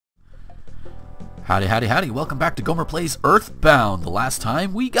Howdy, howdy, howdy. Welcome back to Gomer Plays Earthbound. The last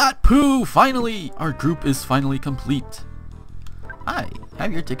time we got Pooh, finally! Our group is finally complete. Hi,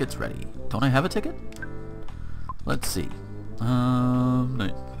 have your tickets ready. Don't I have a ticket? Let's see.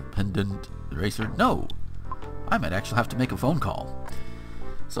 Pendant eraser? No. I might actually have to make a phone call.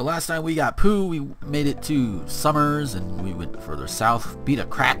 So last time we got Pooh, we made it to Summers, and we went further south, beat a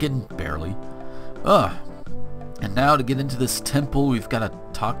kraken, barely. Ugh. And now to get into this temple, we've got to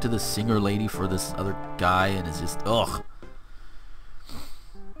talk to the singer lady for this other guy, and it's just, ugh.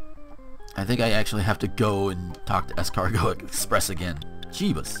 I think I actually have to go and talk to Escargot Express again.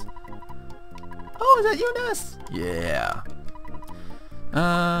 Jeebus. Oh, is that you, Ness? Yeah.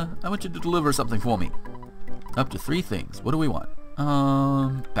 I want you to deliver something for me. Up to 3 things. What do we want?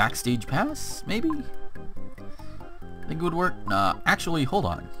 Backstage pass, maybe? Think it would work? Nah, actually, hold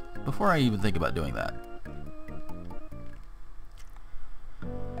on. Before I even think about doing that.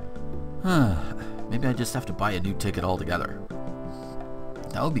 Maybe I just have to buy a new ticket altogether.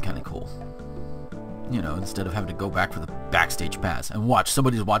 That would be kind of cool. You know, instead of having to go back for the backstage pass and watch.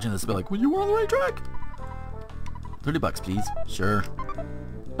 Somebody's watching this and be like, well, you were on the right track. $30 please. Sure.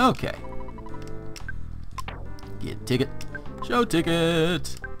 Okay. Get ticket. Show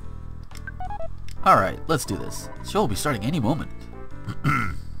ticket. Alright, let's do this. Show will be starting any moment.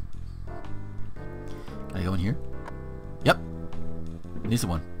 Can I go in here? Yep. Need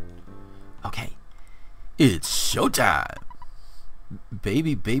someone. Okay. It's showtime.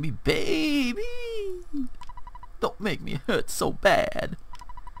 Baby, baby, baby. Don't make me hurt so bad.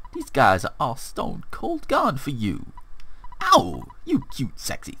 These guys are all stone cold gone for you. Ow! You cute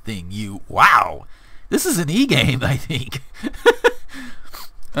sexy thing, you. Wow! This is an E game, I think.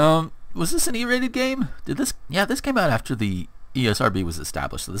 Was this an E-rated game? Did this... Yeah, this came out after the ESRB was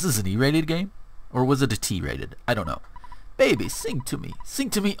established, so this is an E-rated game? Or was it a T-rated? I don't know. Baby, sing to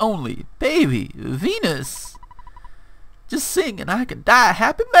me only. Baby, Venus. Just sing and I can die a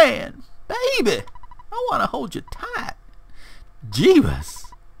happy man. Baby, I want to hold you tight.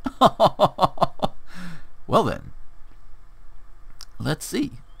 Jeebus. Well then, let's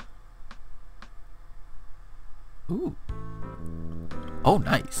see. Ooh. Oh,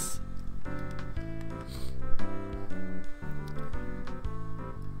 nice.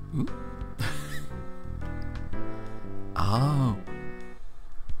 Ooh. Oh.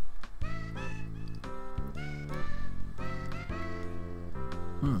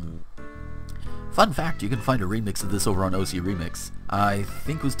 Fun fact, you can find a remix of this over on OC Remix. I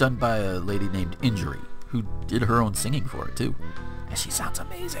think it was done by a lady named Injury, who did her own singing for it too. And she sounds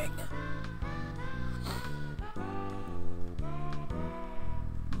amazing.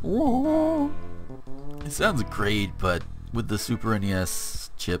 Whoa. It sounds great, but with the Super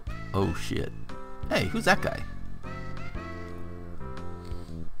NES chip, oh shit. Hey, who's that guy?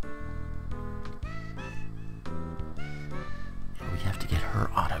 We have to get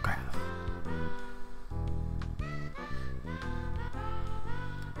her autograph.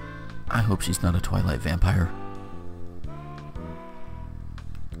 I hope she's not a Twilight vampire.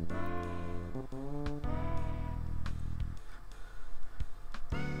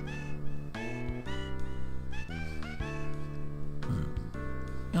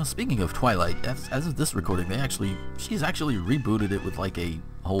 You know, speaking of Twilight, as of this recording, she's actually rebooted it with like a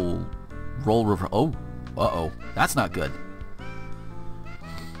whole role reversal. Oh, uh-oh, that's not good.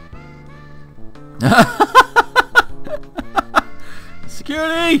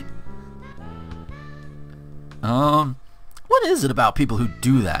 Security! What is it about people who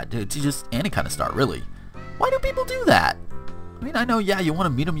do that? To just any kind of star, really. Why do people do that? I mean, I know, yeah, you want to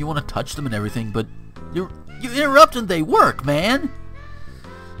meet them, you want to touch them and everything, but you interrupt and they work, man.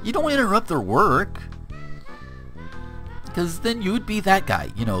 You don't interrupt their work. Because then you would be that guy.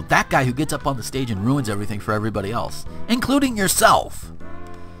 You know, that guy who gets up on the stage and ruins everything for everybody else. Including yourself.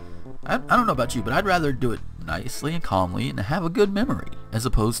 I don't know about you, but I'd rather do it nicely and calmly and have a good memory. As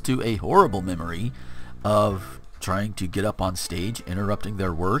opposed to a horrible memory of trying to get up on stage, interrupting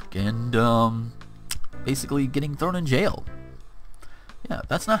their work, and basically getting thrown in jail. Yeah,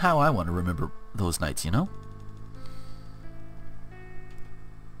 that's not how I want to remember those nights, you know?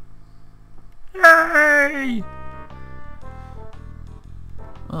 Yay!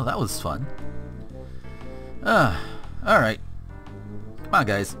 Well, that was fun. Alright. Come on,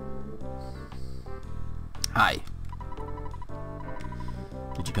 guys. Hi.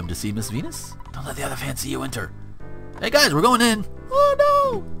 Did you come to see Miss Venus? Don't let the other fans see you enter. Hey guys, we're going in.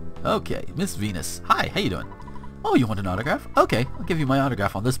 Oh no! Okay, Miss Venus. Hi, how you doing? Oh, you want an autograph? Okay, I'll give you my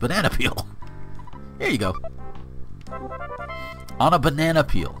autograph on this banana peel. Here you go. On a banana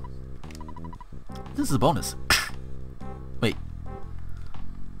peel. This is a bonus. Wait.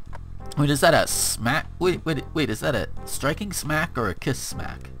 Wait, is that a smack? Wait, is that a striking smack or a kiss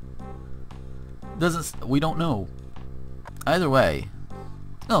smack? We don't know. Either way.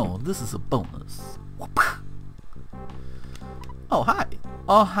 Oh, this is a bonus. Whoop. Oh, hi.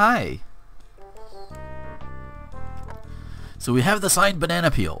 Oh, hi. So we have the signed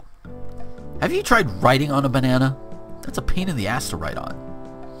banana peel. Have you tried writing on a banana? That's a pain in the ass to write on.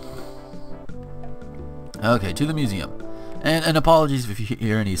 Okay, to the museum. And apologies if you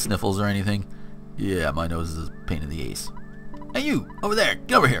hear any sniffles or anything. Yeah, my nose is a pain in the ace. Hey you, over there,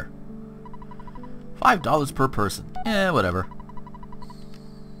 get over here. $5 per person. Whatever.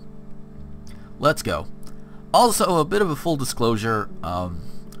 Let's go. Also, a bit of a full disclosure.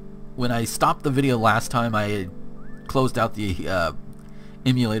 When I stopped the video last time, I had closed out the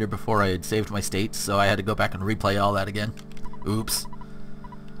emulator before I had saved my states, so I had to go back and replay all that again. Oops.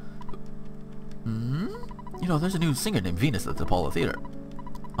 You know, there's a new singer named Venus at the Apollo Theater.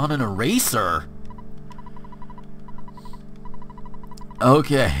 On an eraser?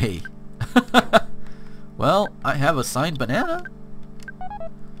 Okay. Well, I have a signed banana.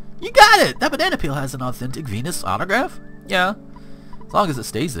 You got it! That banana peel has an authentic Venus autograph? Yeah. As long as it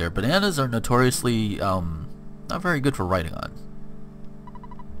stays there. Bananas are notoriously, not very good for writing on.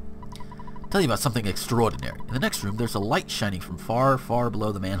 I'll tell you about something extraordinary. In the next room, there's a light shining from far, far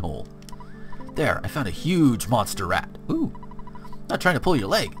below the manhole. There, I found a huge monster rat. Ooh. Not trying to pull your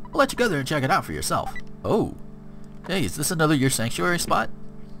leg. I'll let you go there and check it out for yourself. Oh. Hey, is this another your sanctuary spot?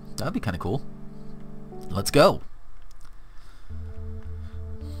 That'd be kind of cool. Let's go.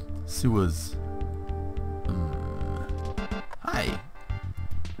 Sewers. Hi.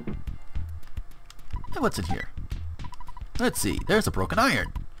 Hey, what's in here? Let's see. There's a broken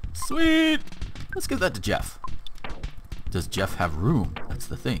iron. Sweet. Let's give that to Jeff. Does Jeff have room? That's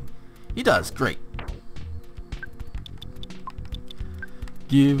the thing. He does. Great.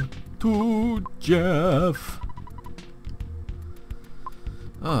 Give to Jeff.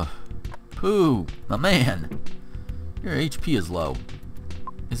 Ugh. Pooh, my man. Your HP is low.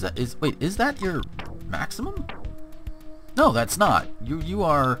 Is that your maximum? No, that's not. You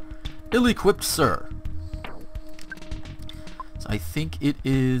are ill-equipped, sir. So I think it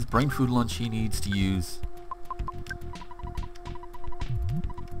is brain food lunch he needs to use.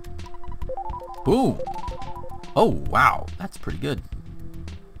 Boom. Oh, wow. That's pretty good.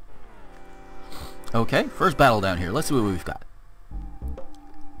 Okay, first battle down here. Let's see what we've got.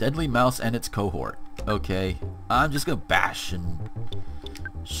 Deadly Mouse and its cohort. Okay, I'm just gonna bash and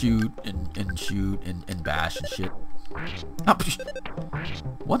shoot and shoot and bash and shit. Oh,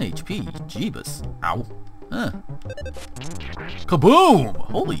 1 HP. Jeebus. Ow. Huh. Kaboom!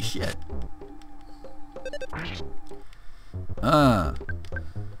 Holy shit.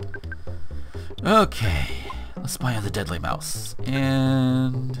 Okay. Let's spy on the Deadly Mouse.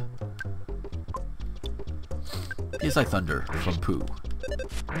 And PSI Thunder from Pooh.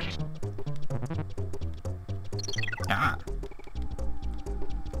 Ah.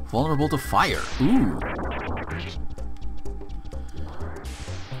 Vulnerable to fire. Ooh.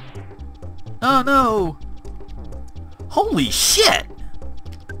 Oh no! Holy shit!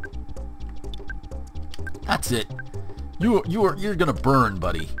 That's it. You're gonna burn,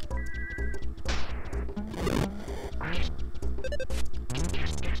 buddy.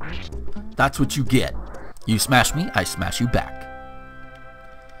 That's what you get. You smash me, I smash you back.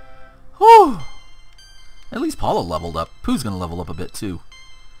 Whew. At least Paula leveled up. Pooh's gonna level up a bit too.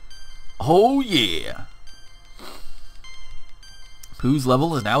 Oh yeah. Pooh's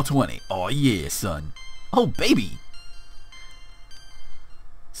level is now 20. Oh yeah, son. Oh baby.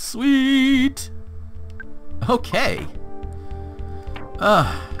 Sweet. Okay.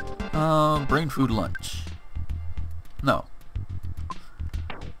 Brain food lunch. No.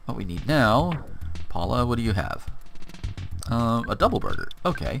 What we need now, Paula, what do you have? A double burger.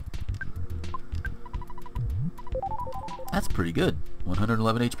 Okay. That's pretty good.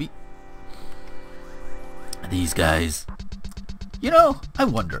 111 HP. These guys. You know, I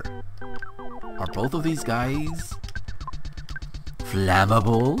wonder. Are both of these guys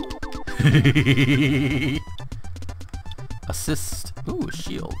flammable? Assist. Ooh, a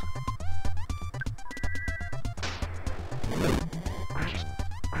shield.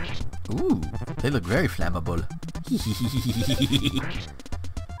 Ooh, they look very flammable.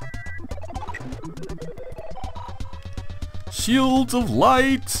 Shields of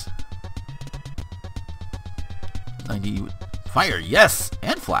light. 90 fire, yes,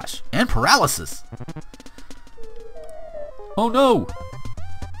 and flash, and paralysis. Oh no.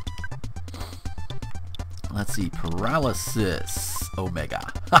 Let's see, paralysis, Omega.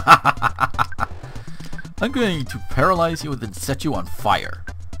 I'm going to paralyze you and then set you on fire.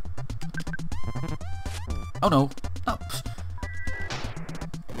 Oh no. Oh.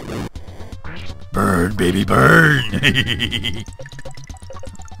 Burn, baby, burn!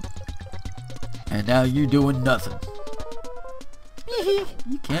 And now you're doing nothing.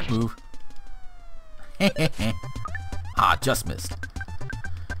 You can't move. Ah, just missed.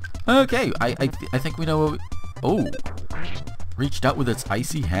 Okay, I think we know what we... Oh! Reached out with its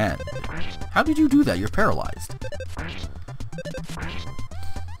icy hand. How did you do that? You're paralyzed.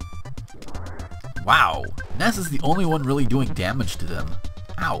 Wow! Ness is the only one really doing damage to them.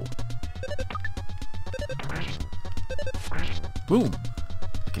 Ow. Boom.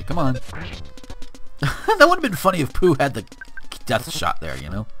 Okay, come on. That would have been funny if Pooh had the death shot there, you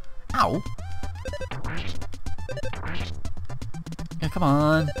know? Ow. Yeah, come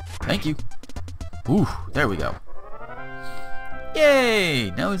on. Thank you. Ooh, there we go.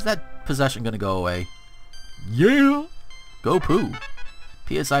 Yay! Now is that possession gonna go away? Yeah! Go Pooh.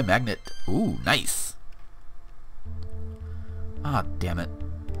 PSI magnet. Ooh, nice. Ah, damn it.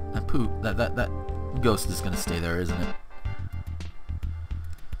 That Pooh, that ghost is gonna stay there, isn't it?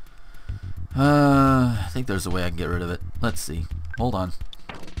 I think there's a way I can get rid of it. Let's see. Hold on.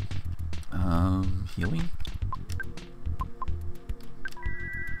 Healing?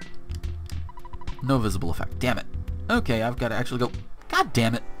 No visible effect. Damn it. Okay, I've got to actually go... God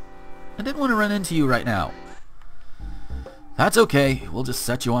damn it. I didn't want to run into you right now. That's okay. We'll just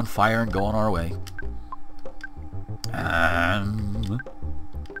set you on fire and go on our way.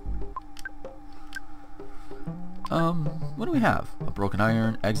 What do we have? A broken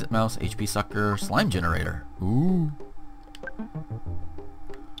iron, exit mouse, HP sucker, slime generator. Ooh.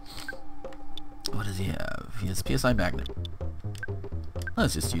 What does he have? He has PSI magnet.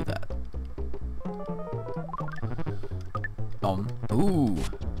 Let's just use that. Ooh.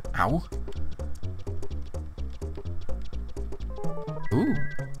 Ow. Ooh.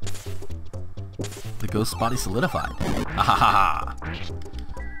 The ghost's body solidified. Ha ha ha ha.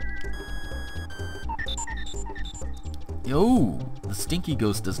 Yo, the stinky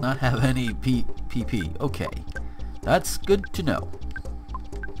ghost does not have any PP. Okay, that's good to know.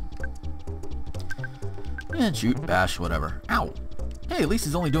 And shoot, bash, whatever. Ow. Hey, at least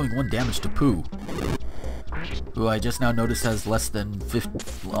he's only doing 1 damage to Pooh, who I just now noticed has less than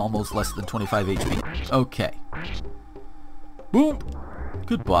 50, almost less than 25 HP. Okay. Boom.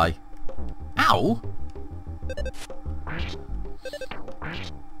 Goodbye. Ow.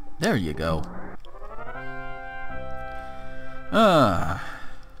 There you go.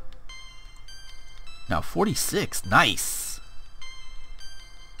 Now 46. Nice.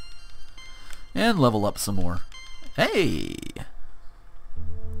 And level up some more. Hey.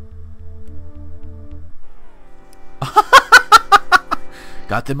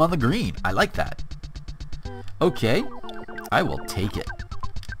 Got them on the green. I like that. Okay. I will take it.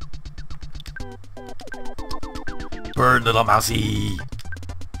 Burn, little mousey.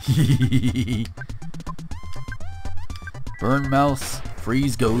 Burn mouse,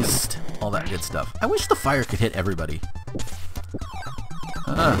 freeze ghost, all that good stuff. I wish the fire could hit everybody.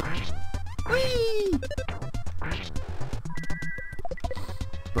 Whee!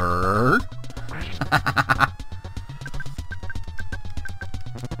 Bird.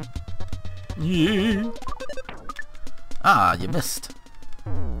 Yeah. Ah, you missed.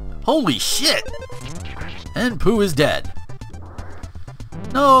 Holy shit! And Pooh is dead.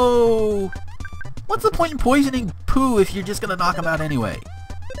 No! What's the point in poisoning Pooh if you're just gonna knock him out anyway?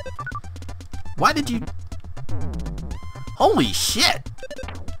 Why did you... Holy shit!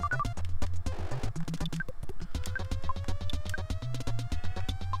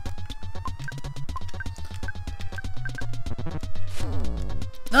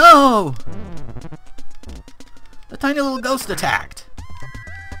 No! The tiny little ghost attacked.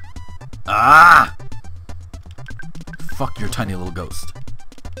 Ah! Fuck your tiny little ghost.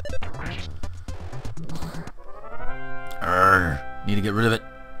 Need to get rid of it.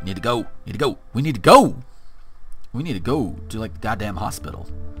 Need to go. Need to go. We need to go. We need to go to like the goddamn hospital.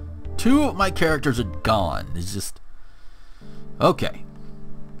 2 of my characters are gone. It's just... Okay.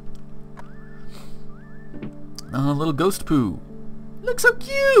 Little ghost Pooh. Looks so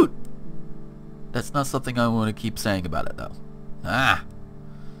cute! That's not something I want to keep saying about it, though. Ah!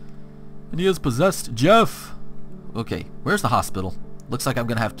 And he has possessed Jeff! Okay, where's the hospital? Looks like I'm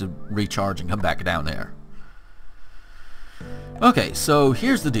gonna have to recharge and come back down there. Okay, so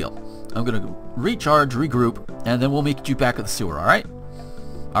here's the deal. I'm gonna recharge, regroup, and then we'll meet you back at the sewer, alright?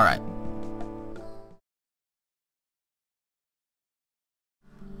 Alright.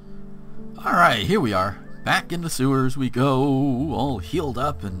 Alright, here we are. Back in the sewers we go, all healed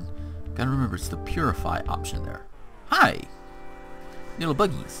up, and gotta remember it's the purify option there. Hi! Little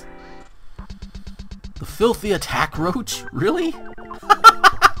buggies. The filthy attack roach? Really?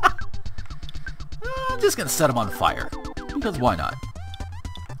 I'm just gonna set them on fire. Because why not?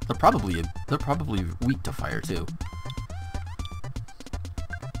 They're probably weak to fire too.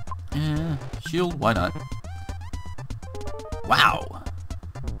 Shield, why not? Wow.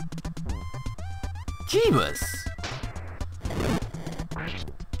 Jeebus.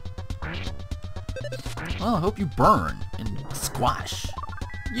 Well, I hope you burn and squash.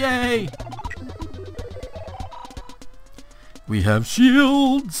 Yay! We have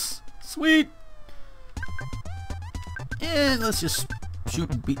shields! Sweet! And let's just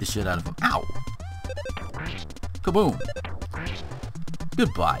shoot and beat the shit out of him. Ow! Kaboom!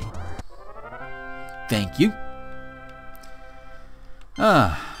 Goodbye. Thank you.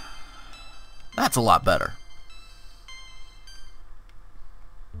 That's a lot better.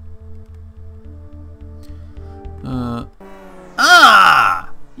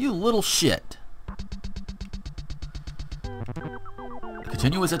 You little shit.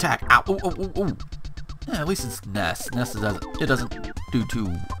 Continuous attack. Ow! Ooh. Yeah, at least it's Ness. Ness doesn't do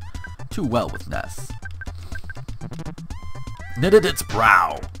too well with Ness. Knitted its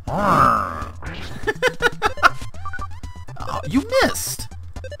brow. Oh, you missed!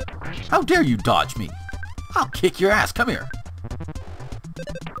 How dare you dodge me? I'll kick your ass. Come here.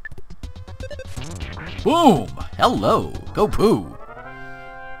 Boom! Hello. Go poo.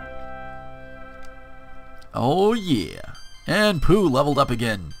 Oh yeah. And Pooh leveled up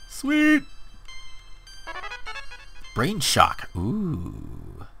again. Sweet! Brain shock.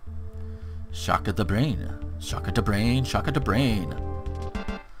 Ooh. Shock at the brain. Shock at the brain. Shock at the brain.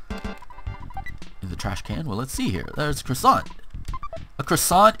 In the trash can? Well, let's see here. There's a croissant. A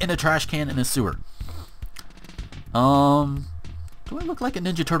croissant in a trash can in a sewer. Do I look like a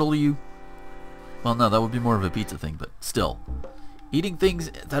Ninja Turtle to you? Well, no, that would be more of a pizza thing, but still. Eating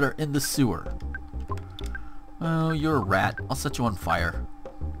things that are in the sewer. Oh, you're a rat. I'll set you on fire.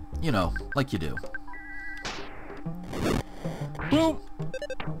 You know, like you do. Boom!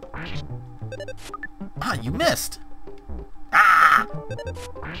 Ah, you missed! Ah!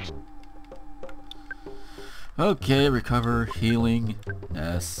 Okay, recover, healing,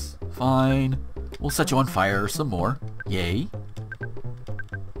 Ness. Fine. We'll set you on fire some more. Yay.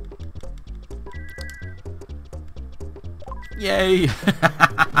 Yay!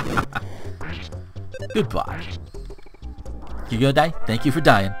 Goodbye. You gonna die? Thank you for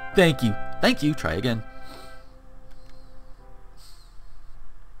dying. Thank you. Thank you. Try again.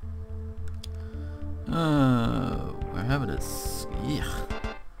 We're having a... Ugh.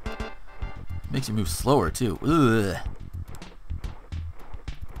 Makes you move slower too. Ugh.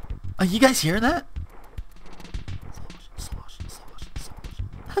 Are you guys hearing that?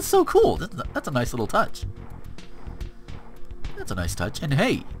 That's so cool. That's a nice little touch. That's a nice touch. And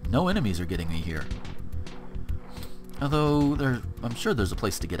hey, no enemies are getting me here. Although, I'm sure there's a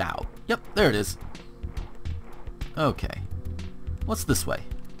place to get out. Yep, there it is. Okay. What's this way?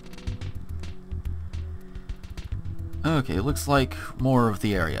 Okay, it looks like more of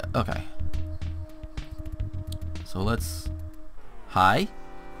the area. Okay. So let's... Hi?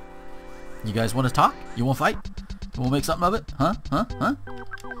 You guys want to talk? You want to fight? You want to make something of it? Huh? Huh? Huh?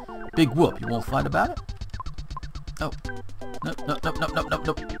 Big whoop. You won't fight about it? Oh.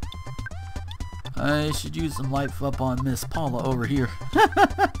 Nope. I should use some life up on Miss Paula over here.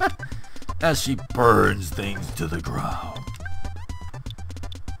 As she burns things to the ground.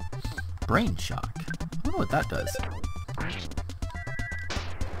 Brain shock. I don't know what that does.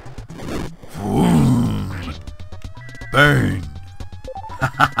 Boom! Bang!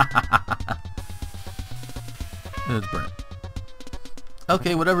 It's burnt.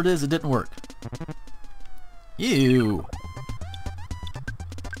 Okay, whatever it is, it didn't work. Ew!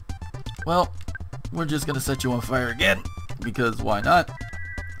 Well, we're just gonna set you on fire again, because why not?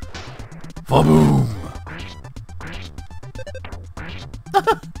 Fa-boom!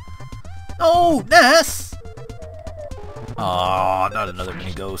 Oh, Ness! Aw, not another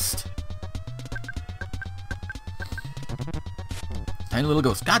mini ghost. Tiny little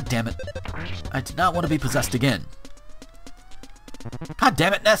ghost. God damn it. I did not want to be possessed again. God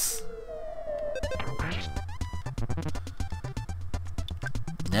damn it, Ness!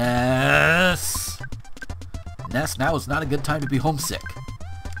 Ness! Ness, now is not a good time to be homesick.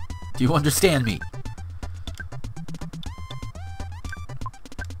 Do you understand me?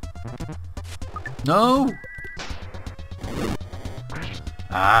 No!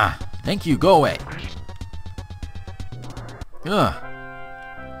 Ah, thank you, go away. Ugh.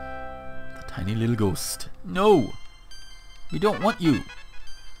 The tiny little ghost. No! We don't want you.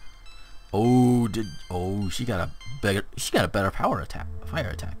 Oh, she got a better fire attack.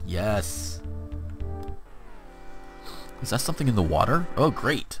 Yes. Is that something in the water? Oh,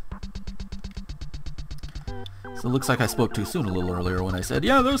 great. So it looks like I spoke too soon a little earlier when I said,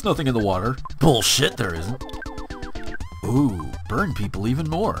 yeah, there's nothing in the water. Bullshit, there isn't. Ooh, burn people even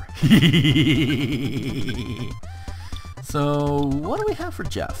more. So, what do we have for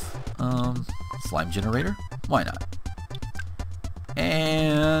Jeff? Slime generator? Why not?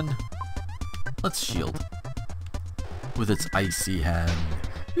 And let's shield with its icy hand.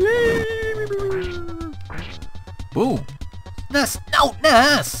 Boom. Ness! No,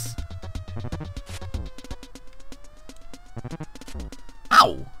 Ness!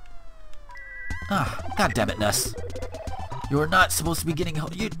 Ow! Ah, God damn it, Ness. You're not supposed to be getting...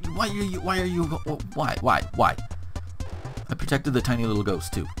 Why are you... Why? I protected the tiny little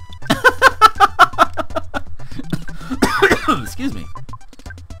ghost, too. Excuse me.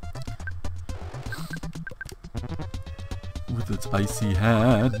 With its icy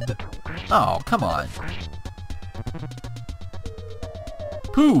hand. Oh, come on.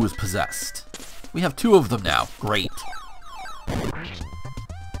 Pooh is possessed. We have 2 of them now. Great.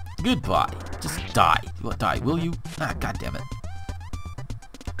 Goodbye. Just die. You want to die, will you? Ah, God damn it.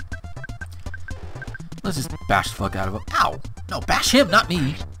 Let's just bash the fuck out of him. Ow! No, bash him, not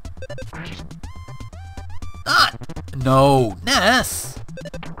me. Ah! No, Ness!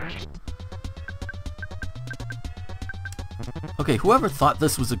 Okay, whoever thought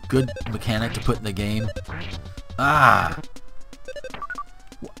this was a good mechanic to put in the game. Ah!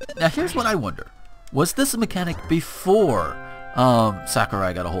 Now here's what I wonder. Was this a mechanic before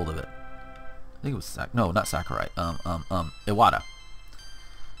Sakurai got a hold of it? I think it was no, not Sakurai. Iwata.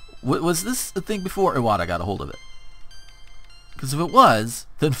 Was this a thing before Iwata got a hold of it? Because if it was,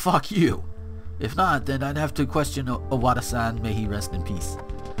 then fuck you. If not, then I'd have to question Iwata-san. May he rest in peace.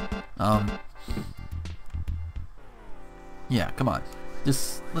 Yeah, come on.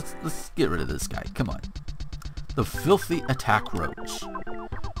 Just let's get rid of this guy. Come on. The filthy attack roach,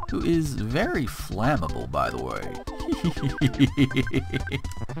 who is very flammable, by the way.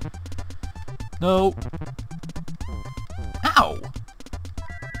 No. Ow!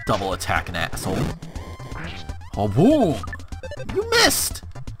 Double attack, an asshole. Oh, boom! You missed!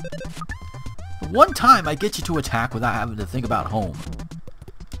 The one time I get you to attack without having to think about home.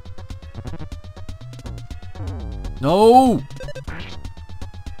 No!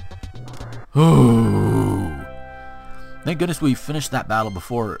 Oh! Thank goodness we finished that battle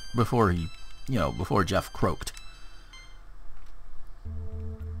before he, before Jeff croaked.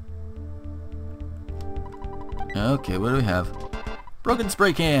 Okay, what do we have? Broken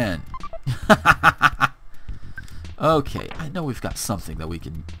spray can! Okay, I know we've got something that we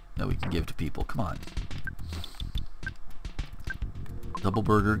can give to people. Come on. Double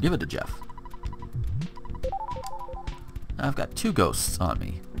burger, give it to Jeff. I've got 2 ghosts on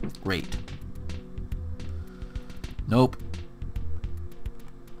me. Great. Nope.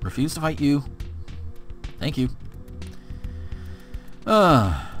 Refuse to fight you. Thank you.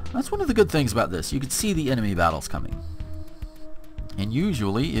 That's one of the good things about this. You can see the enemy battles coming. And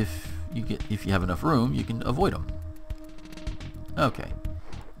usually, if you have enough room, you can avoid them. Okay.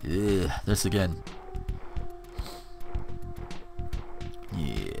 Ugh, this again.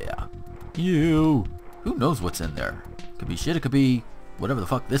 Yeah. You. Who knows what's in there? Could be shit, it could be whatever the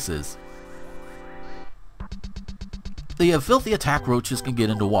fuck this is. The filthy attack roaches can get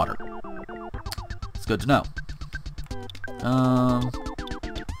into water. It's good to know.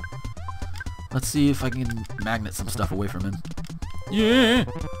 Let's see if I can magnet some stuff away from him. Yeah!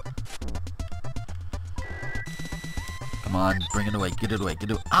 Come on, bring it away, get it away, get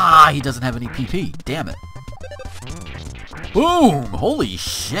it away. Ah, he doesn't have any PP. Damn it. Boom! Holy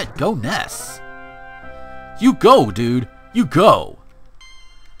shit, go Ness. You go, dude. You go.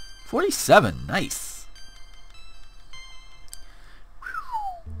 47, nice.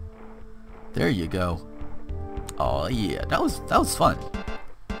 Whew. There you go. Oh yeah, that was fun.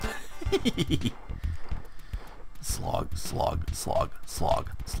 Slog, slog, slog,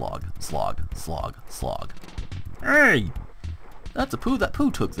 slog, slog, slog, slog, slog. Hey! That's a poo that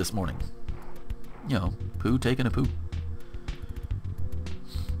Pooh took this morning. You know, Pooh taking a poo.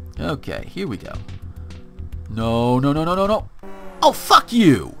 Okay, here we go. No, no, no, no, no, no. Oh, fuck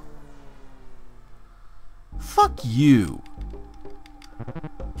you! Fuck you.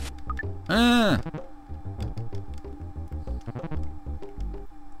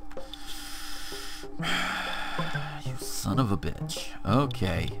 You son of a bitch.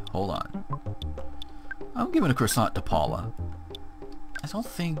 Okay, hold on. I'm giving a croissant to Paula. I don't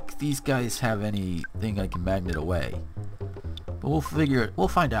think these guys have anything I can magnet away. But we'll figure it. We'll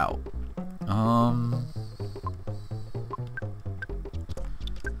find out.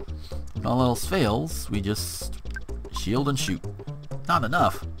 If all else fails, we just Shield and shoot. Not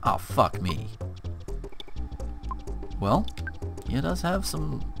enough? Oh, fuck me. Well, he does have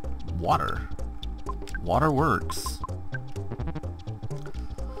some water. Water works.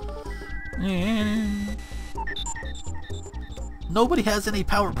 Nobody has any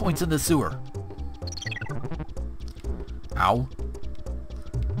power points in the sewer. Ow.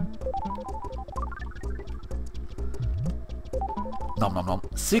 Nom nom nom.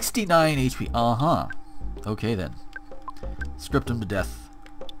 69 HP. Uh-huh. Okay then. Script them to death.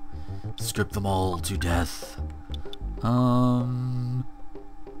 Strip them all to death.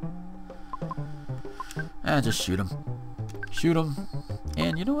 Just shoot him. Shoot him.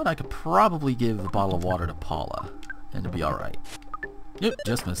 And you know what? I could probably give a bottle of water to Paula. And it'll be alright. Yep,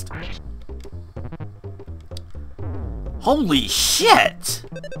 just missed. Holy shit!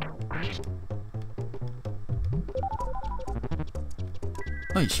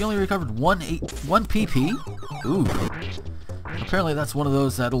 Wait, she only recovered one PP? Ooh. Apparently that's one of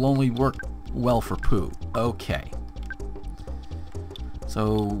those that'll only work well for poo. Okay.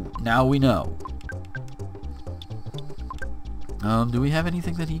 So, now we know. Do we have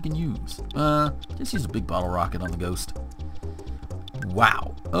anything that he can use? Just use a big bottle rocket on the ghost.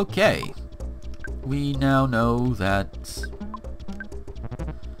 Wow. Okay. We now know that...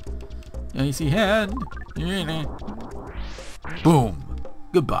 Icy hand. Boom.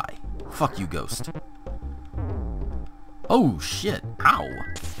 Goodbye. Fuck you, ghost. Oh, shit. Ow.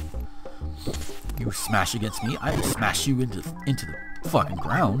 You smash against me, I will smash you into the fucking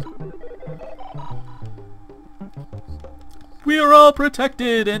ground. We are all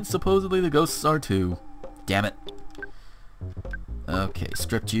protected, and supposedly the ghosts are too. Damn it. Okay,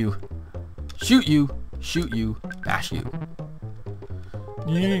 stripped you. Shoot you. Shoot you. Bash you.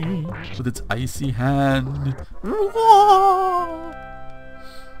 Yay. With its icy hand.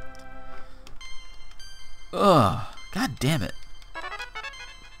 Ugh. God damn it.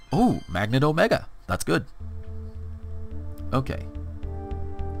 Oh, Magnet Omega. That's good. Okay.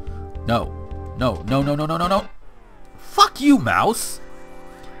 No. No, no, no, no, no, no, no. Fuck you, mouse!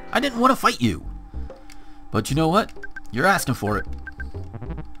 I didn't want to fight you. But you know what? You're asking for it.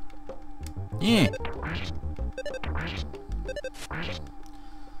 Yeah.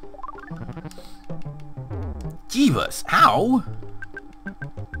 Jeebus! Ow!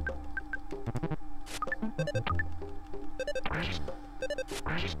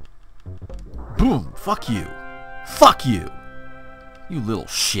 Boom! Fuck you! Fuck you! You little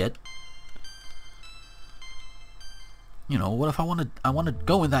shit! You know, what if I want to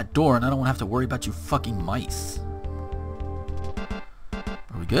go in that door and I don't want to have to worry about you fucking mice?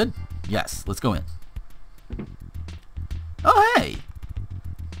 Are we good? Yes, let's go in. Oh, hey!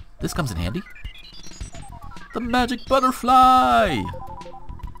 This comes in handy. The magic butterfly!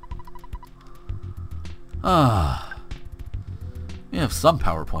 Ah. We have some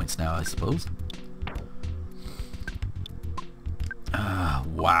power points now, I suppose.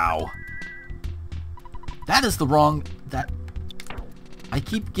 Wow. That is the wrong... That... I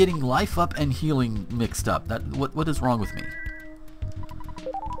keep getting life up and healing mixed up. That... What is wrong with me?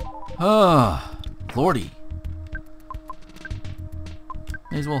 Ah, Lordy.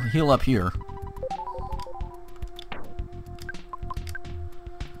 May as well heal up here.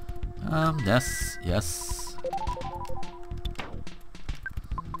 Yes, yes.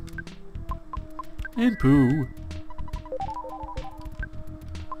 And poo.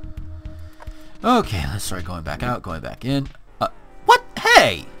 Okay, let's start going back out, going back in. What?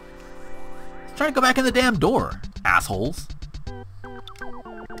 Hey! Trying to go back in the damn door, assholes.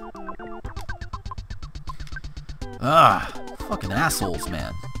 Ah, fucking assholes,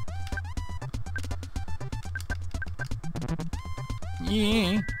 man.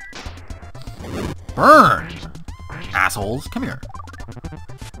 Yeah. Burn! Assholes, come here.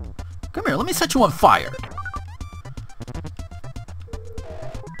 Come here, let me set you on fire.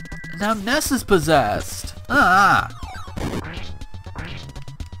 Now Ness is possessed. Ah!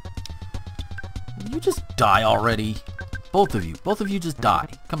 You just die already. Both of you just die.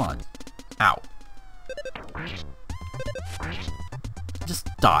 Come on. Ow. Just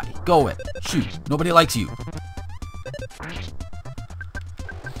die. Go away. Shoot. Nobody likes you.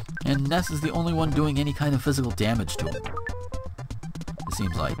 And Ness is the only one doing any kind of physical damage to him. It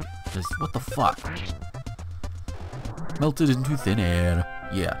seems like. Just, what the fuck? Melted into thin air.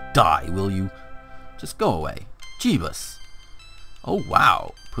 Yeah, die, will you? Just go away. Jeebus. Oh,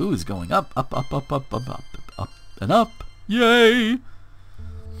 wow. Pooh's going up, up, up, up, up, up, up, up, and up. Yay!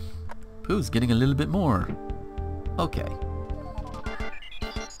 Pooh's getting a little bit more. Okay.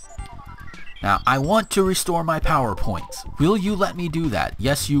 Now, I want to restore my power points. Will you let me do that?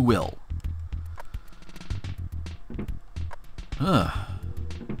 Yes, you will. Ugh.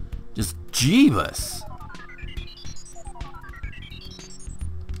 Just Jeebus.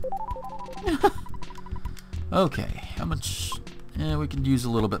 Okay, how much? We can use a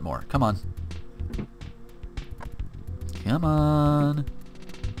little bit more. Come on. Come on.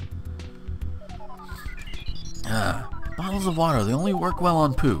 Bottles of water, they only work well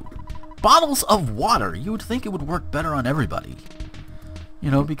on poo. Bottles of water! You would think it would work better on everybody. You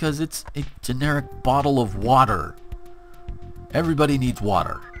know, because it's a generic bottle of water. Everybody needs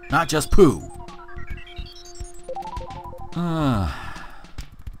water, not just poo.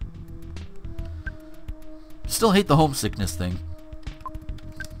 Still hate the homesickness thing.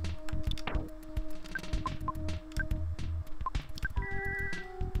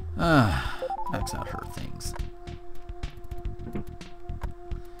 Max out her things.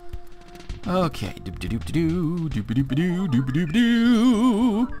 Okay. Doop-de-doop-de-doo, doop-de-doop-de-doo,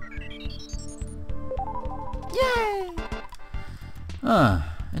 doop-de-doop-de-doo. Yay!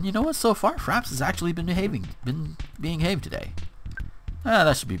 And you know what? So far, Fraps has actually been being behaved today.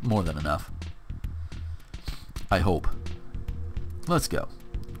 That should be more than enough. I hope. Let's go.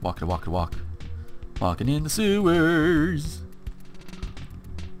 Walk. Walking in the sewers.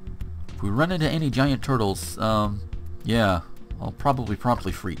 If we run into any giant turtles, yeah, I'll probably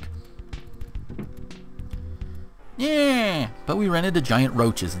promptly freak. Yeah, but we ran into giant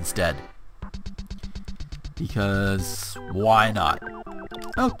roaches instead. Because why not?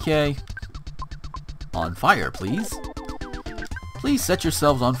 Okay. On fire, please. Please set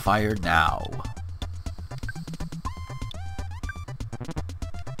yourselves on fire now.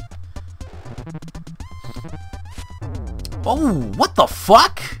 Oh, what the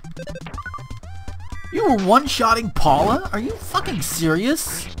fuck? You were one-shotting Paula? Are you fucking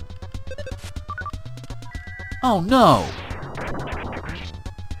serious? Oh no.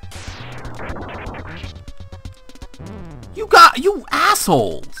 You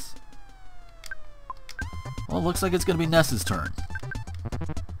assholes! Well, looks like it's gonna be Ness's turn.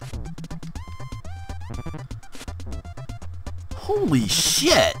 Holy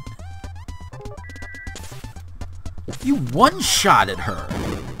shit! You one-shotted her.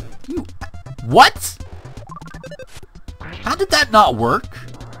 You... What? How did that not work?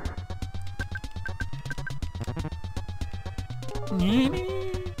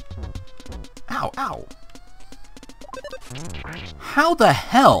 Ow, ow. How the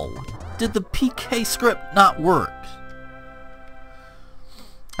hell did the PK script not work?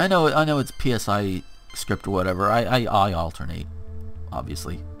 I know it's PSI script or whatever. I alternate,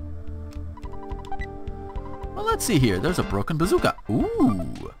 obviously. Well, let's see here. There's a broken bazooka.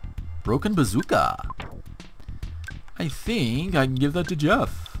 Ooh, broken bazooka. I think I can give that to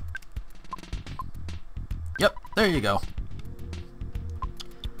Jeff. Yep, there you go.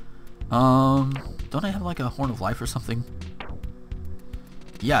 Don't I have like a horn of life or something?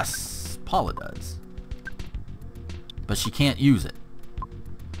 Yes, Paula does. But she can't use it.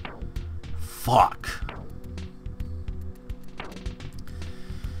 Fuck.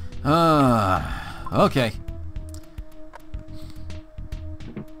 Okay.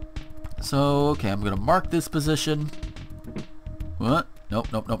 So, okay, I'm gonna mark this position. What?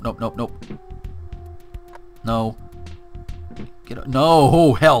 Nope. No. Get up.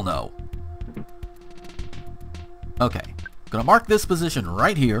 No, hell no. Okay. Gonna mark this position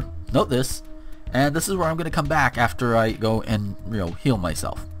right here. Note this. And this is where I'm gonna come back after I go and, you know, heal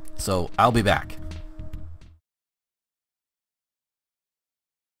myself. So, I'll be back.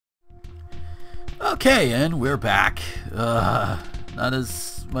 Okay, and we're back. Not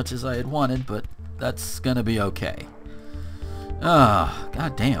as much as I had wanted, but that's gonna be okay.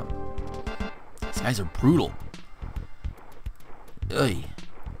 God damn. These guys are brutal. Ugh.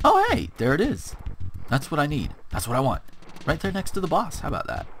 Oh, hey, there it is. That's what I need. That's what I want. Right there next to the boss. How about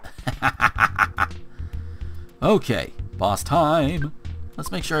that? Okay, boss time.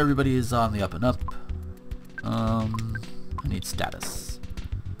 Let's make sure everybody is on the up and up. I need status.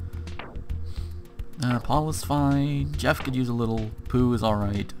 Paul is fine. Jeff could use a little. Pooh is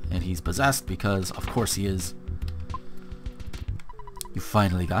alright. And he's possessed because, of course, he is. You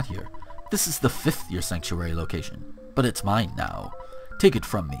finally got here. This is the 5th Year Sanctuary location. But it's mine now. Take it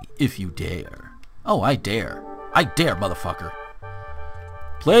from me, if you dare. Oh, I dare. I dare, motherfucker.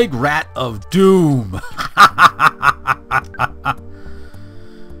 Plague Rat of Doom.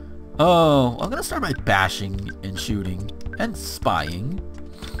 Oh, I'm gonna start by bashing and shooting and spying.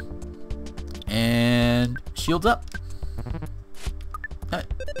 And shields up.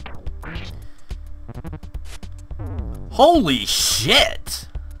 Holy shit!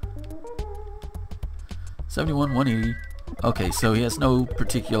 71, 180. Okay, so he has no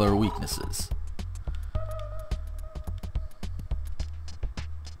particular weaknesses.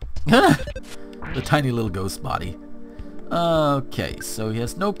 The tiny little ghost body. Okay, so he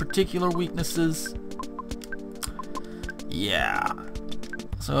has no particular weaknesses. Yeah.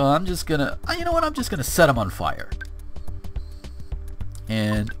 So I'm just gonna... you know what? I'm just gonna set him on fire.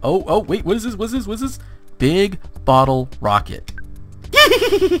 And... Oh, wait. What is this? What's this? Big bottle rocket.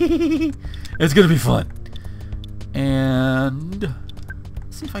 It's gonna be fun. And...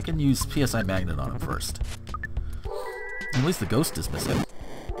 let's see if I can use PSI Magnet on him first. At least the ghost is missing.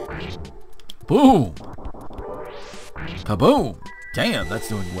 Boom! Kaboom! Damn, that's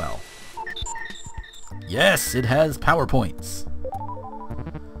doing well. Yes, it has power points.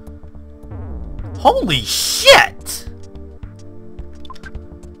 Holy shit!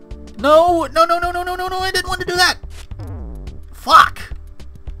 No, I didn't want to do that! Fuck!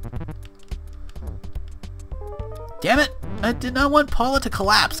 Damn it! I did not want Paula to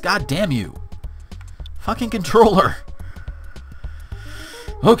collapse, god damn you. Fucking controller.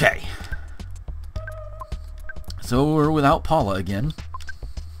 Okay. So we're without Paula again.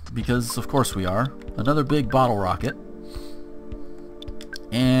 Because of course we are. Another big bottle rocket.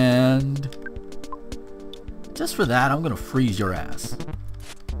 And... just for that, I'm gonna freeze your ass.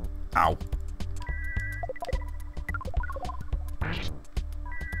 Ow.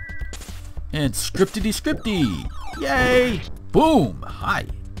 And scripty. Yay! Boom! Hi.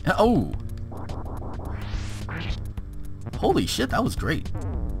 Oh! Holy shit, that was great.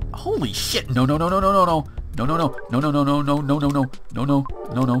 Holy shit! No.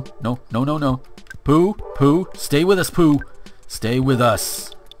 Pooh, stay with us, Pooh. Stay with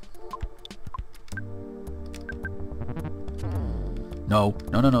us. No,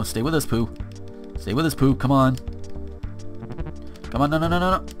 stay with us, Pooh. Stay with us, Pooh, come on. Come on,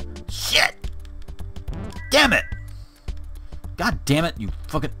 no. Shit! Damn it! God damn it, you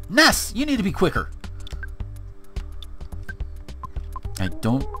fucking... Ness! You need to be quicker. I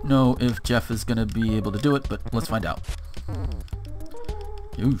don't know if Jeff is gonna be able to do it, but let's find out.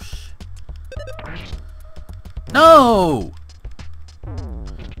 Oosh. No!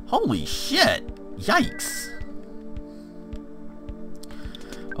 Holy shit! Yikes!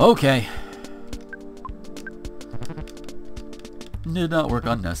 Okay. Did not work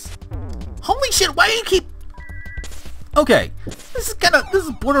on Ness. Holy shit, why do you keep... Okay. This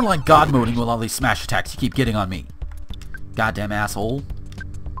is borderline god moding with all these smash attacks you keep getting on me. Goddamn asshole.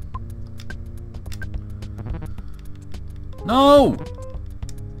 No!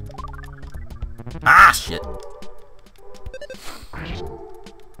 Ah, shit.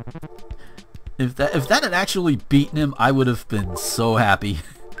 If that had actually beaten him, I would have been so happy.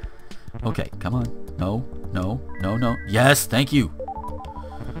 Okay, come on. No. Yes, thank you.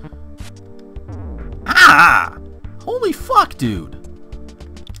 Ah! Holy fuck, dude.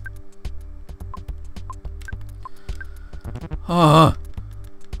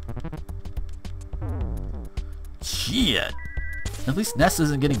 Shit. At least Ness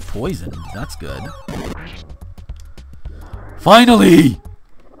isn't getting poisoned. That's good. Finally!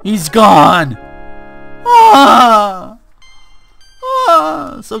 He's gone!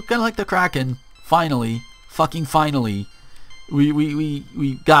 So kind of like the Kraken. Finally. Fucking finally.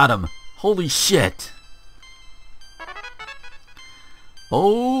 We got him. Holy shit.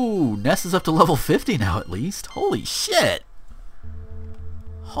 Oh, Ness is up to level 50 now at least. Holy shit.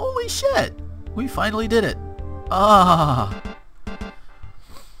 Holy shit. We finally did it.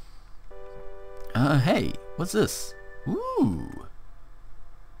 Hey, what's this? Ooh.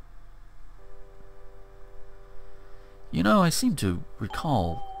 You know, I seem to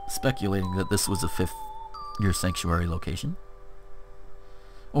recall speculating that this was a 5th Year Sanctuary location.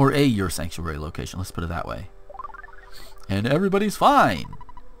 Or a Year Sanctuary location, let's put it that way. And everybody's fine.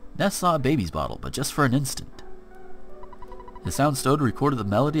 Ness saw a baby's bottle, but just for an instant. His sound stowed recorded the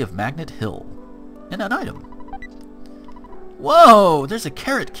melody of Magnet Hill. And an item. Whoa! There's a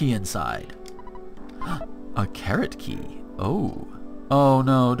carrot key inside. A carrot key. Oh. Oh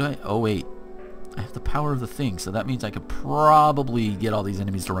no. Oh wait. I have the power of the thing, so that means I could probably get all these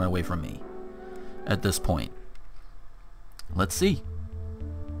enemies to run away from me. At this point. Let's see.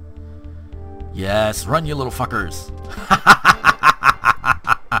 Yes, run you little fuckers.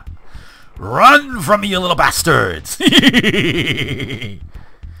 Run from me, you little bastards.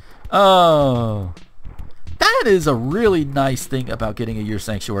 Oh. That is a really nice thing about getting a Year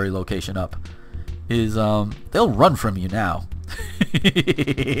Sanctuary location up. Is they'll run from you now.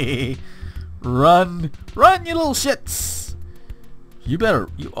 Run, you little shits. You better,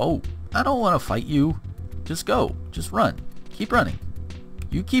 oh, I don't want to fight you. Just go, just run. Keep running.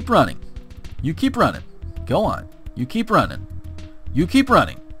 You keep running. You keep running. Go on. You keep running. You keep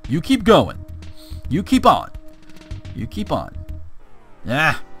running. You keep going. You keep on. You keep on.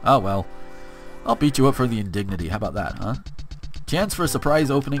 Ah, Oh well. I'll beat you up for the indignity. How about that, huh? Chance for a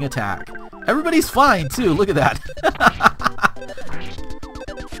surprise opening attack. Everybody's fine, too. Look at that.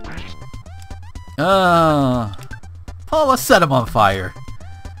 Oh, let's set him on fire.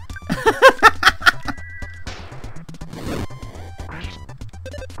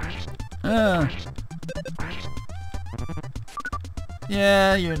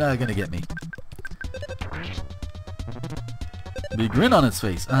 Yeah, you're not gonna get me. Big grin on his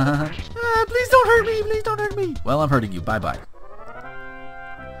face. Please don't hurt me. Please don't hurt me. Well, I'm hurting you. Bye-bye.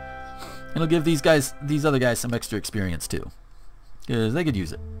 It'll give these other guys some extra experience too, because they could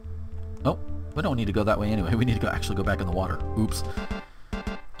use it. Oh, we don't need to go that way anyway. We need to actually go back in the water. Oops.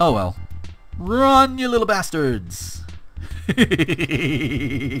 Oh well. Run, you little bastards.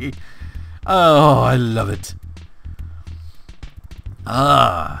 Oh, I love it.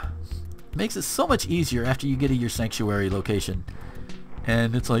 Makes it so much easier after you get to your sanctuary location.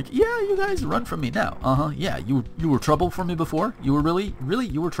 And it's like, yeah, you guys run from me now. Yeah, you were trouble for me before? You were really,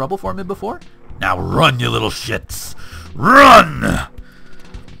 you were trouble for me before? Now run, you little shits. Run!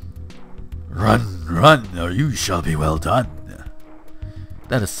 Run, run, or you shall be well done.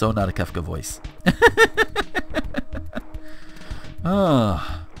 That is so not a Kefka voice.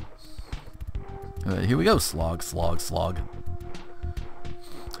 Here we go. Slog, slog, slog.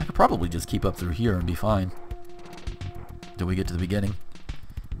 I could probably just keep up through here and be fine. Till we get to the beginning.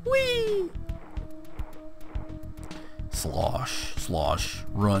 Whee! Slosh, slosh,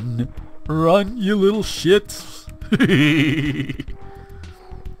 run. Run, you little shits.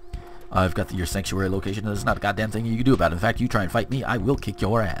 I've got your sanctuary location. There's not a goddamn thing you can do about it. In fact, you try and fight me, I will kick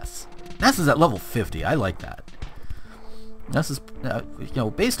your ass. Ness is at level 50. I like that. Ness is, you know,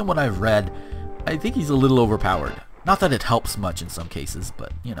 based on what I've read, I think he's a little overpowered. Not that it helps much in some cases,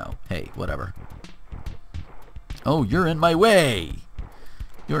 but, you know, hey, whatever. Oh, you're in my way.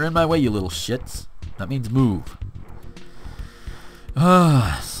 You're in my way, you little shits. That means move.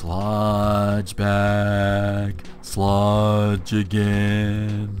 Sludge back. Sludge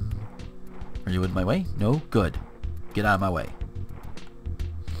again. Are you in my way? No? Good. Get out of my way.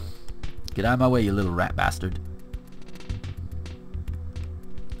 Get out of my way, you little rat bastard.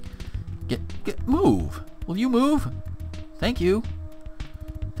 Move. Will you move? Thank you.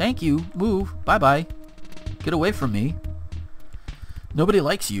 Thank you. Move. Bye-bye. Get away from me. Nobody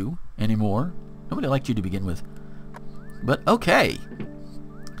likes you anymore. Nobody liked you to begin with. But okay.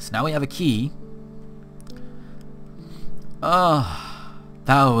 So now we have a key. That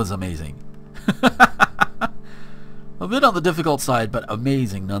was amazing. A bit on the difficult side, but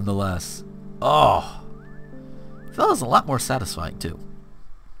amazing nonetheless. Oh. That was a lot more satisfying too.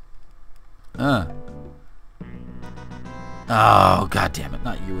 Oh, god damn it,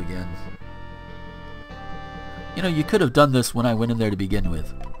 not you again. You know, you could have done this when I went in there to begin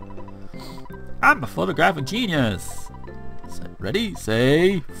with. I'm a photographic genius. Ready?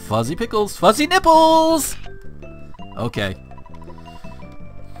 Say, fuzzy pickles, fuzzy nipples! Okay.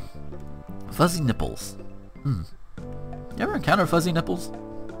 Fuzzy nipples. You ever encounter fuzzy nipples?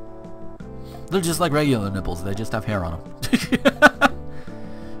 They're just like regular nipples, they just have hair on them.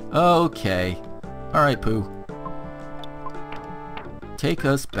 Okay. Alright, Pooh. Take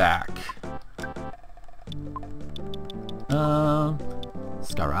us back.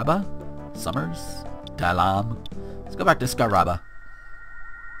 Scaraba? Summers? Dalam? Let's go back to Scaraba.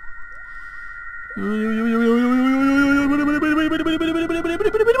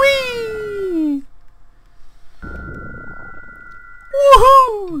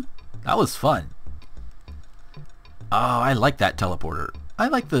 Woohoo! That was fun. Oh, I like that teleporter. I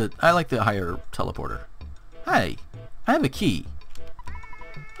like the higher teleporter. Hey, I have a key.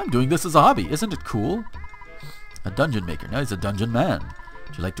 I'm doing this as a hobby. Isn't it cool? A dungeon maker. Now he's a dungeon man.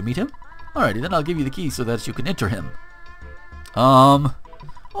 Would you like to meet him? Alrighty, then I'll give you the key so that you can enter him. Oh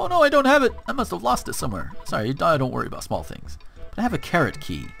no, I don't have it. I must have lost it somewhere. Sorry, don't worry about small things. But I have a carrot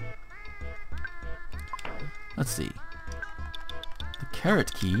key. Let's see. The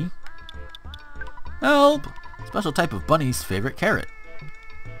carrot key. Help! Special type of bunny's favorite carrot.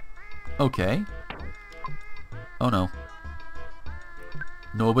 Okay. Oh no.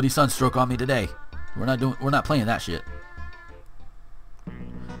 Nobody sunstroke on me today. We're not playing that shit.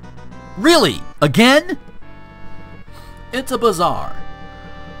 Really? Again? It's a bazaar.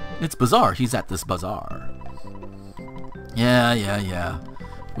 It's bizarre. He's at this bazaar. Yeah.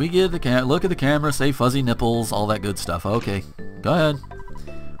 We get the look at the camera, say fuzzy nipples, all that good stuff. Okay. Go ahead.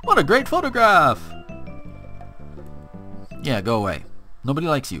 What a great photograph. Yeah, go away. Nobody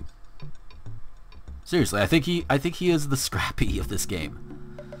likes you. Seriously, I think he is the Scrappy of this game.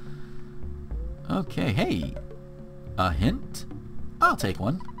 Okay, hey. A hint? I'll take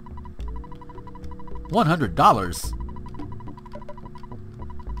one. $100.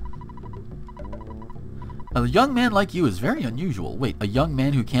 A young man like you is very unusual. Wait, a young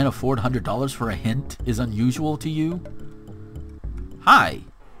man who can't afford $100 for a hint is unusual to you? Hi.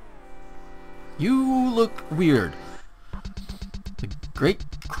 You look weird. The Great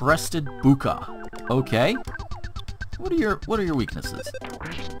Crested Buka. Okay. What are your weaknesses?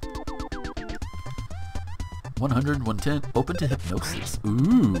 100, 110, open to hypnosis.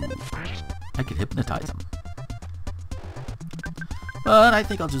 Ooh. I could hypnotize him. But I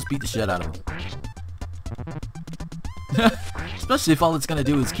think I'll just beat the shit out of him. Especially if all it's gonna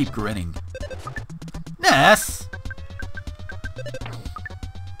do is keep grinning. Ness!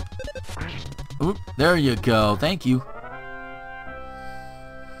 Oop, there you go. Thank you.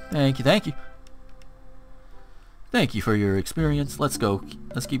 Thank you, thank you. Thank you for your experience. Let's go.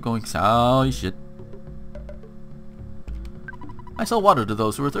 Let's keep going. Oh, shit. I sell water to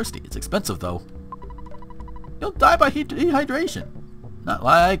those who are thirsty. It's expensive, though. You'll die by dehydration. Not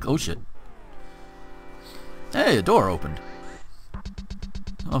like... Oh, shit. Hey, a door opened.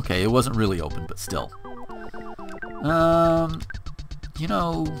 Okay, it wasn't really open, but still. You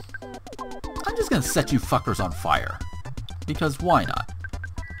know... I'm just gonna set you fuckers on fire. Because why not?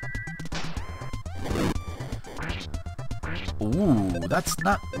 Ooh, that's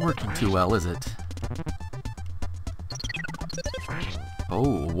not working too well, is it?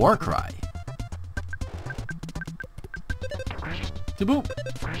 Oh, war cry. Kaboom!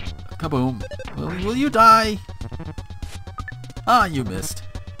 Kaboom. Will you die? Ah, you missed.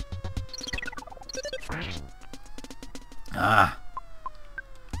 Ah.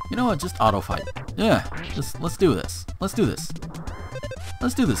 You know what? Just auto fight. Yeah, let's do this. Let's do this.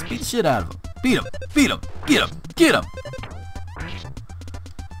 Let's do this. Beat the shit out of him. Beat him. Beat him. Get him. Get him.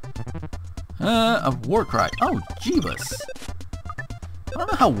 A war cry. Oh, Jeebus. I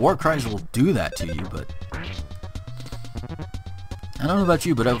don't know how war cries will do that to you, but... I don't know about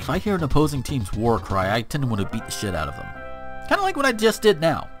you, but if I hear an opposing team's war cry, I tend to want to beat the shit out of them. Kind of like what I just did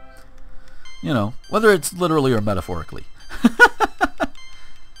now. You know, whether it's literally or metaphorically.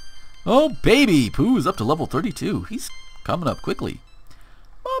 Oh, baby Pooh's up to level 32. He's coming up quickly.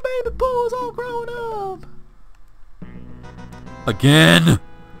 My baby Pooh's all grown up. Again.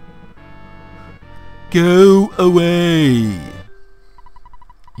 Go away.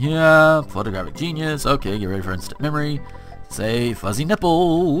 Yeah, photographic genius. Okay, get ready for instant memory. Say fuzzy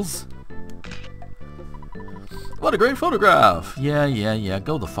nipples. What a great photograph. Yeah.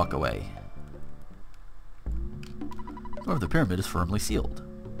 Go the fuck away. Door of the pyramid is firmly sealed.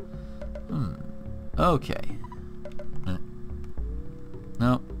 Okay.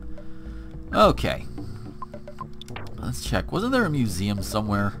 No. Okay. Let's check. Wasn't there a museum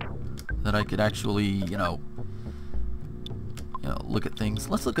somewhere that I could actually, you know, look at things?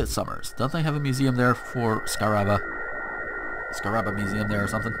 Let's look at Summers. Don't they have a museum there for Scaraba? Scaraba Museum there or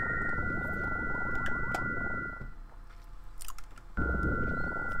something?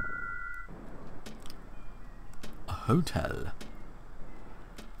 A hotel.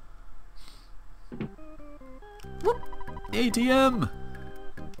 Whoop! ATM!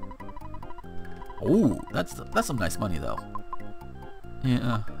 Oh, that's some nice money though.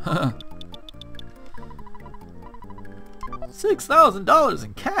 Yeah. $6,000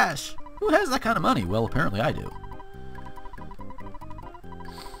 in cash! Who has that kind of money? Well, apparently I do.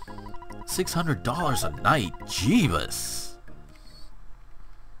 $600 a night. Jeebus.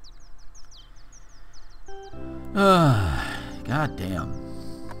 God damn.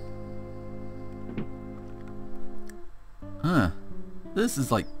 Huh. This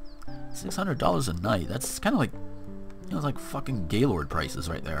is like $600 a night. That's kind of like, you know, it's like fucking Gaylord prices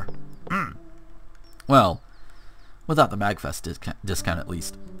right there. Well, without the MagFest discount at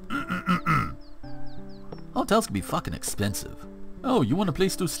least. Hotels can be fucking expensive. Oh, you want a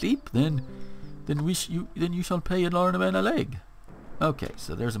place to sleep? Then you shall pay an ornament and a leg. Okay,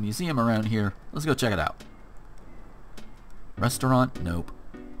 so there's a museum around here. Let's go check it out. Restaurant? Nope.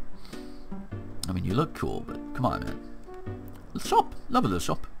 I mean, you look cool, but come on, man. Let's shop. Love a little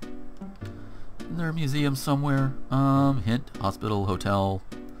shop. Is there a museum somewhere? Hint. Hospital, hotel.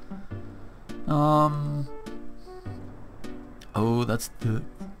 Oh, that's the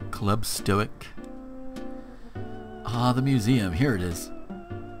Club Stoic. Ah, the museum. Here it is.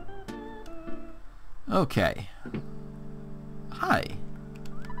 Okay. Hi.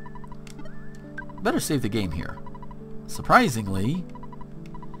 Better save the game here. Surprisingly,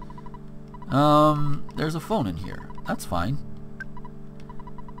 there's a phone in here. That's fine.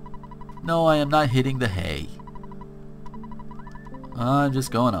 No, I am not hitting the hay. I'm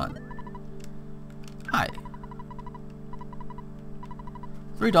just going on. Hi.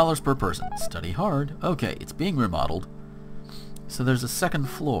 $3 per person. Study hard. Okay, it's being remodeled. So there's a second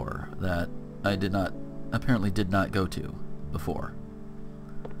floor that I apparently did not go to before.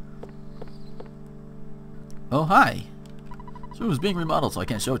 Oh, hi. This room is being remodeled, so I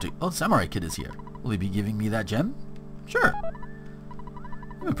can't show it to you. Oh, the Samurai Kid is here. Will he be giving me that gem? Sure.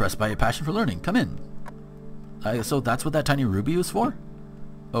 I'm impressed by your passion for learning. Come in. So that's what that tiny ruby was for?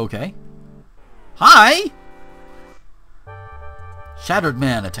 Okay. Hi! Shattered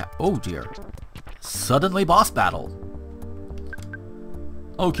Man attack. Oh dear. Suddenly boss battle.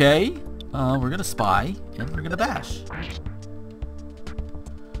 Okay. We're gonna spy and we're gonna bash.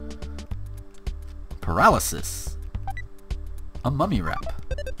 Paralysis. A mummy wrap.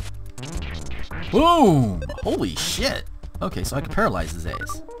 Boom! Holy shit. Okay, so I can paralyze his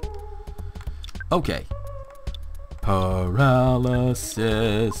ass. Okay. Paralysis.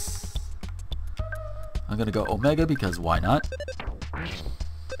 I'm gonna go Omega because why not?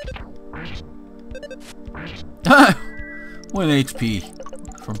 1 HP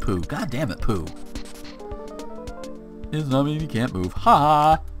from Pooh. God damn it, Pooh. It's not mean you can't move.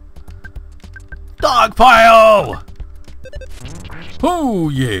 Ha! Dog pile! Oh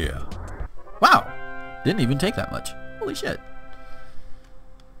yeah! Wow! Didn't even take that much. Holy shit.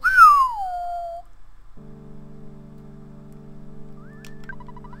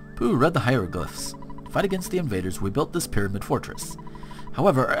 Pooh read the hieroglyphs. To fight against the invaders, we built this pyramid fortress.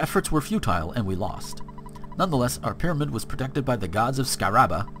 However, our efforts were futile and we lost. Nonetheless, our pyramid was protected by the gods of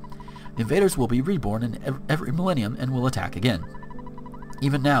Scaraba. The invaders will be reborn in every millennium and will attack again.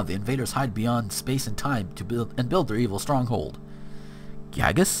 Even now, the invaders hide beyond space and time to build their evil stronghold.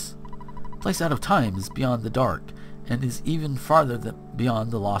 Gagus? Place out of time is beyond the dark, and is even farther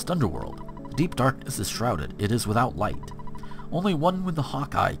beyond the lost underworld. The deep darkness is shrouded. It is without light. Only one with the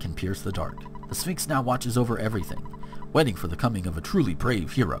hawk eye can pierce the dark. The Sphinx now watches over everything, waiting for the coming of a truly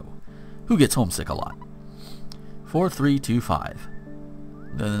brave hero, who gets homesick a lot. 4325.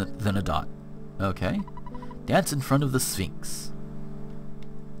 Then a dot. Okay. Dance in front of the Sphinx.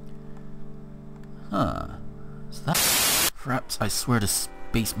 Huh. Is that... Perhaps I swear to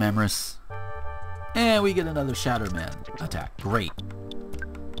Space Mammoris. And we get another Shattered Man attack. Great.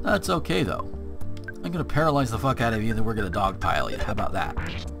 That's okay, though. I'm gonna paralyze the fuck out of you and then we're gonna dogpile you. How about that?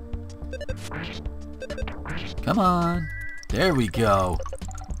 Come on. There we go.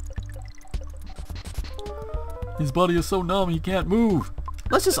 His body is so numb he can't move.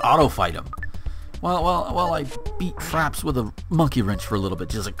 Let's just auto fight him. While I beat Fraps with a monkey wrench for a little bit.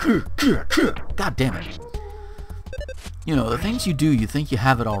 Just like, God damn it. You know, the things you do, you think you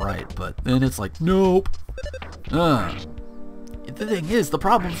have it alright, but then it's like, nope. The thing is, the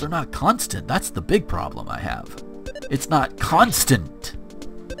problems are not constant. That's the big problem I have. It's not constant.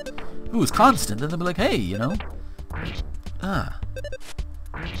 If it was constant, then they'd be like, hey, you know.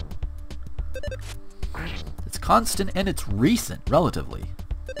 It's constant and it's recent, relatively.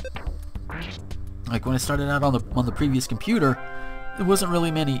 Like when I started out on the previous computer, there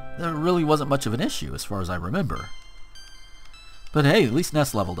really wasn't much of an issue as far as I remember. But hey, at least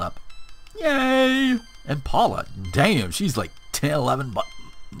Ness leveled up. Yay! And Paula, damn, she's like 10, 11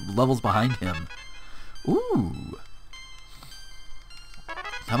 levels behind him. Ooh.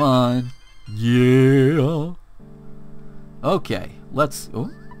 Come on. Yeah. Okay, let's... Oh,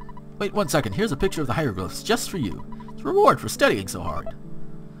 wait 1 second. Here's a picture of the hieroglyphs just for you. It's a reward for studying so hard.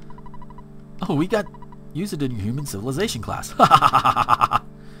 Oh, we got... Use it in your human civilization class.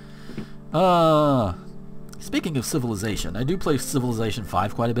 Speaking of civilization, I do play Civilization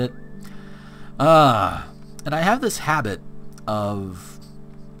 5 quite a bit. And I have this habit of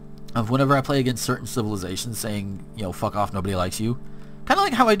whenever I play against certain civilizations saying, you know, fuck off, nobody likes you. Kind of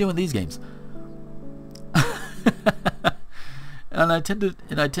like how I do in these games. and I tend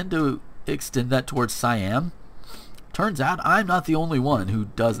to extend that towards Siam. Turns out I'm not the only one who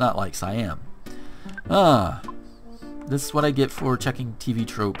does not like Siam. This is what I get for checking TV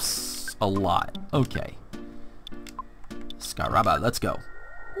tropes a lot. Okay. Scaraba, let's go.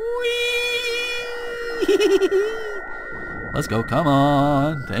 Whee! Let's go, come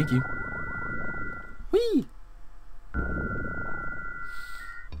on. Thank you. Whee!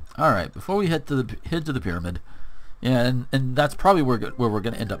 Alright, before we head to the pyramid, yeah, and that's probably where we're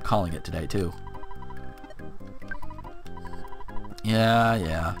going to end up calling it today, too.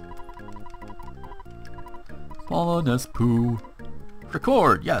 Yeah. Follow Ness Pooh.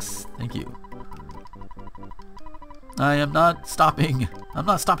 Record, yes, thank you. I'm not stopping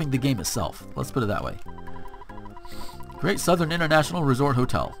the game itself. Let's put it that way. Great Southern International Resort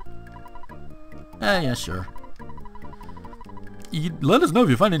Hotel. Yeah, sure. Let us know if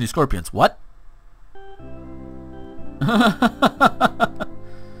you find any scorpions. What?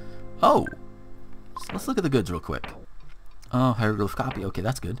 Oh! So let's look at the goods real quick. Oh, hieroglyph copy. Okay,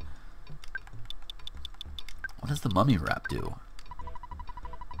 that's good. What does the mummy wrap do?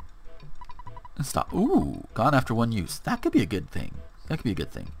 Stop. Ooh, gone after one use. That could be a good thing. That could be a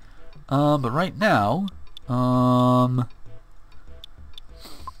good thing. But right now,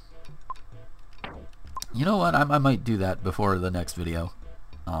 you know what? I might do that before the next video.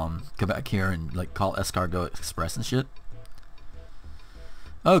 Come back here and like call Escargot Express and shit.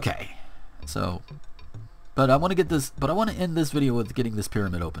 Okay. So, but I want to get this. But I want to end this video with getting this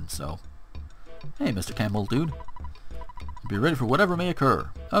pyramid open. So, hey, Mr. Campbell, dude, be ready for whatever may occur.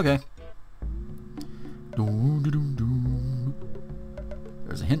 Okay.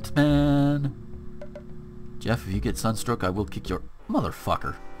 There's a hint, man. Jeff, if you get sunstroke, I will kick your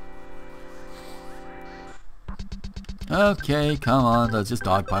motherfucker. Okay, come on, let's just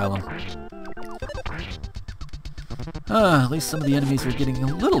dogpile them. At least some of the enemies are getting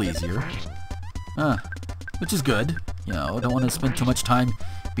a little easier. Which is good. You know, don't want to spend too much time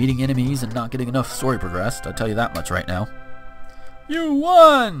beating enemies and not getting enough story progressed. I'll tell you that much right now. You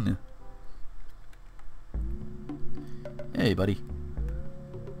won! Hey, buddy.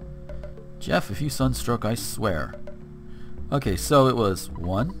 Jeff, if you sunstroke, I swear. Okay, so it was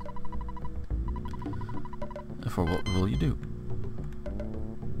 1. For what will you do?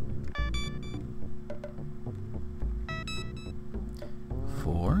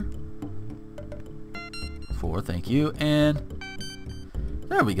 4. 4, thank you, and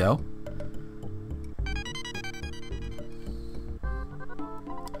there we go.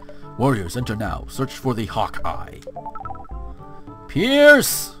 Warriors, enter now. Search for the Hawkeye.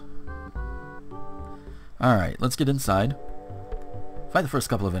 Pierce! Alright, let's get inside. Fight the first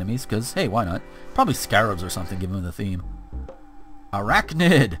couple of enemies, because, hey, why not? Probably scarabs or something, given the theme.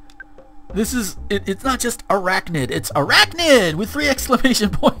 Arachnid! This is, it's not just arachnid, it's arachnid! With 3 exclamation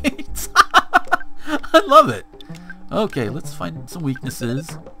points! I love it! Okay, let's find some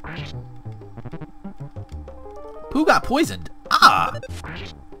weaknesses. Who got poisoned? Ah!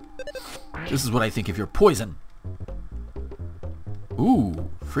 This is what I think if you're poison. Ooh,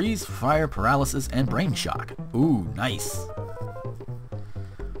 freeze, fire, paralysis, and brain shock. Ooh, nice.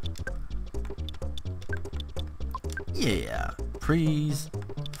 Yeah, freeze,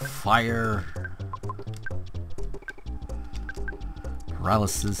 fire,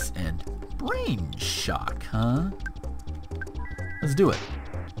 paralysis, and brain shock, huh? Let's do it.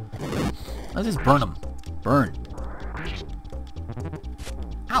 Let's just burn them. Burn.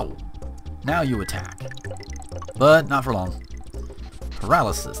 Ow. Now you attack. But not for long.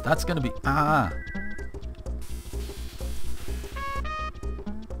 Paralysis. That's gonna be... Ah.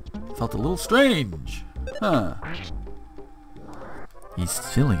 Felt a little strange. Huh. He's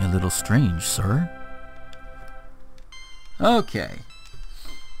feeling a little strange, sir. Okay.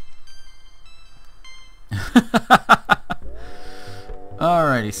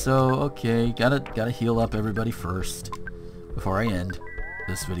 Alrighty, so okay, gotta heal up everybody first before I end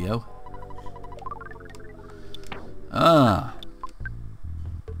this video.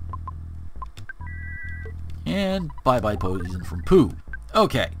 And bye-bye poison from poo.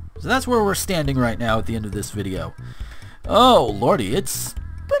 Okay, so that's where we're standing right now at the end of this video. Oh, lordy, it's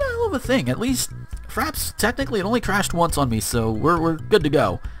been a hell of a thing. At least, Fraps, technically it only crashed once on me, so we're good to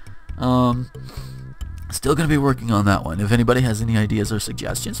go. Still gonna be working on that one. If anybody has any ideas or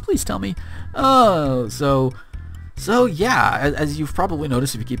suggestions, please tell me. Oh, so yeah, as you've probably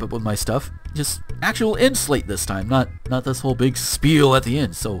noticed if you keep up with my stuff, just actual end slate this time, not this whole big spiel at the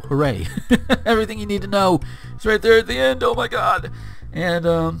end, so hooray. Everything you need to know is right there at the end, oh my god. And,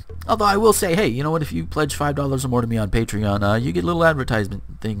 although I will say, hey, you know what, if you pledge $5 or more to me on Patreon, you get a little advertisement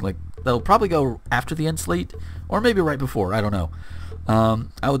thing, like, that'll probably go after the end slate, or maybe right before, I don't know.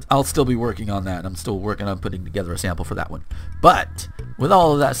 I'll still be working on that. I'm still working on putting together a sample for that one. But, with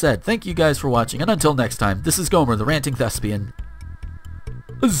all of that said, thank you guys for watching, and until next time, this is Gomer, the Ranting Thespian,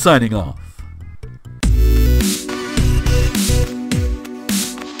 signing off.